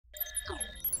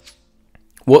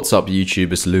What's up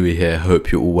YouTube, it's Louis here, hope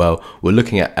you're all well. We're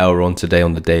looking at Elrond today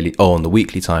on the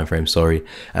weekly time frame, sorry.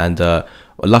 And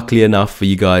luckily enough for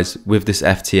you guys, with this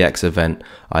FTX event,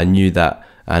 I knew that,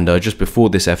 and just before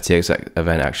this FTX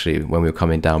event actually, when we were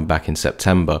coming down back in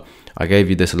September, I gave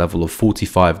you this level of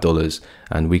 $45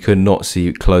 and we could not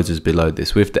see closes below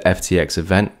this. With the FTX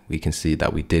event, we can see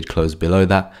that we did close below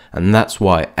that, and that's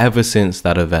why ever since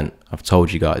that event, I've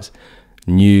told you guys,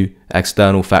 new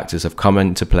external factors have come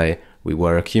into play. We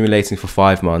were accumulating for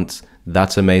 5 months.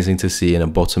 That's amazing to see in a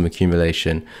bottom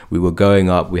accumulation. We were going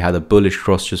up. We had a bullish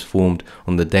cross just formed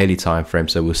on the daily time frame,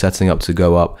 so we're setting up to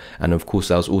go up. And of course,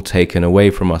 that was all taken away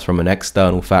from us from an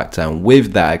external factor. And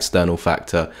with that external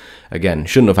factor, again,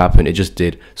 shouldn't have happened. It just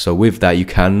did. So with that, you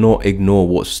cannot ignore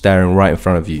what's staring right in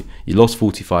front of you. You lost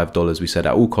 $45. We said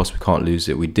at all costs we can't lose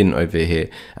it. We didn't over here.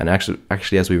 And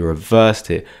actually, as we reversed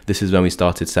it, this is when we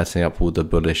started setting up all the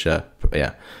bullish,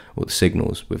 all the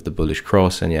signals with the bullish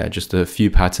cross, and just a few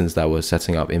patterns that were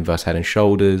setting up inverse head and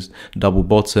shoulders, double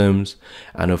bottoms,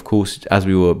 and of course, as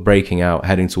we were breaking out,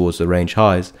 heading towards the range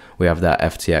highs, we have that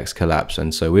FTX collapse.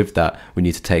 And so with that, we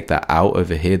need to take that out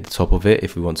over here, the top of it,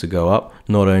 if we want to go up.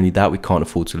 Not only that, we can't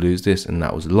afford to lose this, and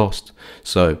that was lost.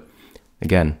 So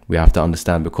again, we have to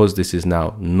understand, because this is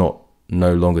now no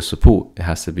longer support, it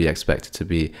has to be expected to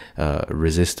be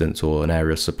resistance or an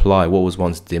area of supply. What was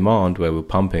once demand, where we're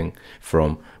pumping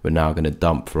from, we're now going to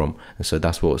dump from. And so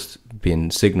that's what's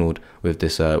been signaled with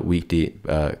this weekly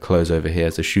close over here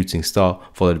as a shooting star,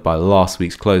 followed by last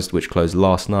week's close, which closed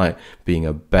last night, being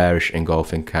a bearish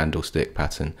engulfing candlestick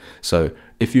pattern. So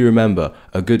if you remember,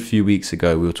 a good few weeks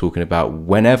ago, we were talking about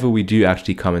whenever we do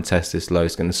actually come and test this low,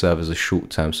 it's going to serve as a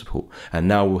short-term support. And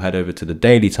now we'll head over to the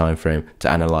daily time frame to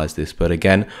analyze this. But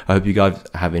again, I hope you guys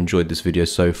have enjoyed this video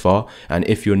so far. And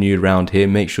if you're new around here,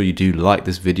 make sure you do like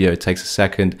this video. It takes a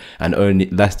second, and only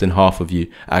less than half of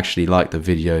you actually like the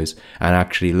videos, and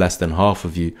actually less than half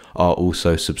of you are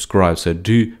also subscribed. So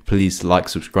do please like,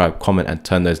 subscribe, comment, and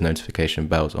turn those notification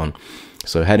bells on.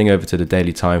 So heading over to the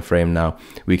daily time frame now,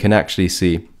 we can actually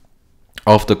see,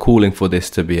 after calling for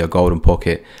this to be a golden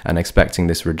pocket and expecting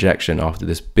this rejection after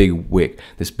this big wick,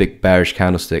 this big bearish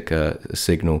candlestick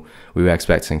signal, we were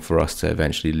expecting for us to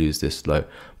eventually lose this low.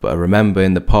 But remember,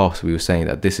 in the past, we were saying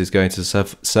that this is going to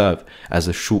serve as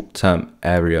a short-term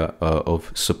area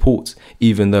of support.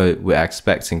 Even though we're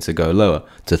expecting to go lower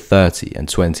to $30 and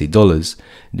 $20,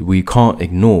 we can't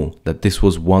ignore that this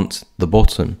was once the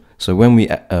bottom. So when we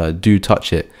do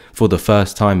touch it for the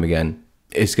first time again,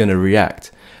 it's going to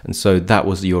react. And so that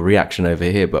was your reaction over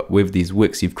here. But with these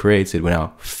wicks you've created, we're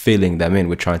now filling them in.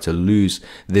 We're trying to lose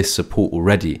this support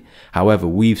already. However,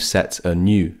 we've set a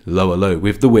new lower low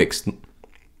with the wicks.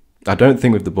 I don't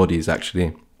think with the bodies,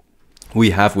 actually. We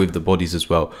have with the bodies as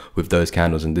well, with those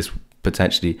candles. And this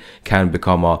potentially can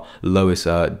become our lowest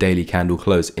daily candle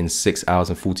close in 6 hours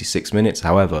and 46 minutes.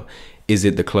 However, is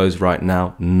it the close right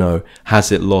now? No.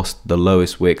 Has it lost the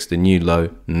lowest wicks, the new low?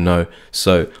 No.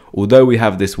 So although we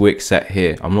have this wick set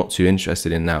here, I'm not too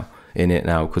interested in it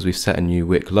now because we've set a new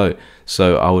wick low.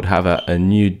 So I would have a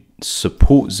new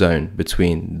support zone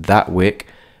between that wick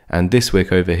and this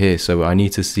wick over here. So I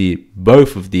need to see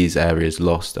both of these areas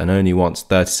lost, and only once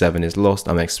 37 is lost,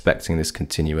 I'm expecting this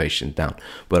continuation down.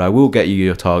 But I will get you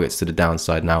your targets to the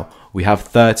downside now. We have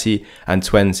 30 and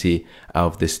 20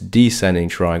 of this descending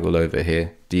triangle over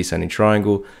here, descending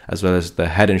triangle, as well as the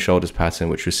head and shoulders pattern,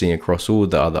 which we're seeing across all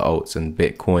the other alts and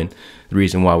Bitcoin. The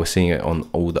reason why we're seeing it on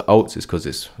all the alts is because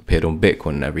it's appeared on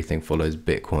Bitcoin and everything follows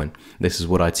Bitcoin. This is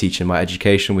what I teach in my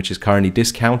education, which is currently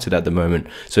discounted at the moment.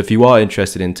 So if you are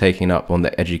interested in taking up on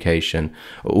the education,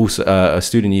 also a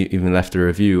student even left a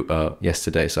review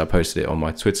yesterday, so I posted it on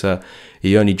my Twitter.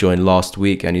 He only joined last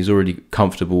week and he's already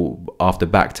comfortable after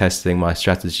back testing my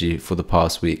strategy for the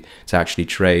past week to actually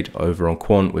trade over on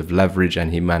quant with leverage,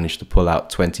 and he managed to pull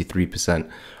out 23%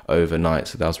 overnight.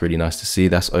 So that was really nice to see.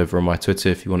 That's over on my Twitter.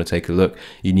 If you want to take a look,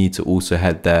 you need to also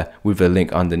head there with a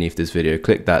link underneath this video.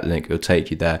 Click that link, it'll take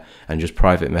you there, and just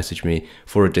private message me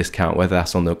for a discount, whether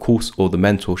that's on the course or the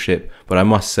mentorship. But I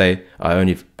must say, I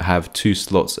only have 2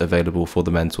 slots available for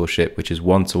the mentorship, which is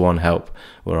one-to-one help,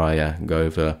 where I go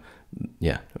over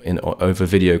over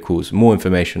video calls. More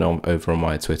information over on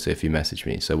my Twitter if you message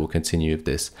me. So we'll continue with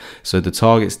this. So the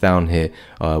targets down here,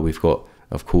 we've got,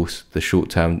 of course, the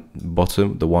short-term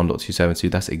bottom, the 1.272.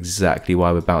 That's exactly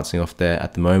why we're bouncing off there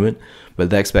at the moment. But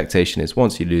the expectation is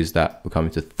once you lose that, we're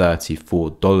coming to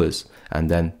 $34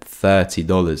 and then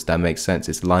 $30. That makes sense.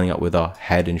 It's lining up with our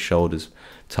head and shoulders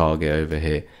target over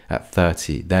here at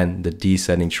 30. Then the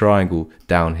descending triangle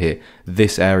down here,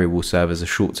 this area will serve as a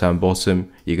short-term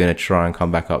bottom. You're going to try and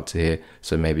come back up to here,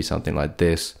 so maybe something like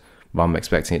this, but I'm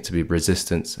expecting it to be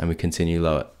resistance, and we continue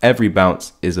lower. Every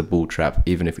bounce is a bull trap.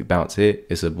 Even if we bounce here,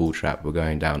 it's a bull trap. We're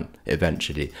going down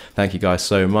eventually. Thank you guys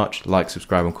so much. Like,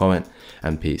 subscribe, and comment,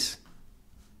 and peace.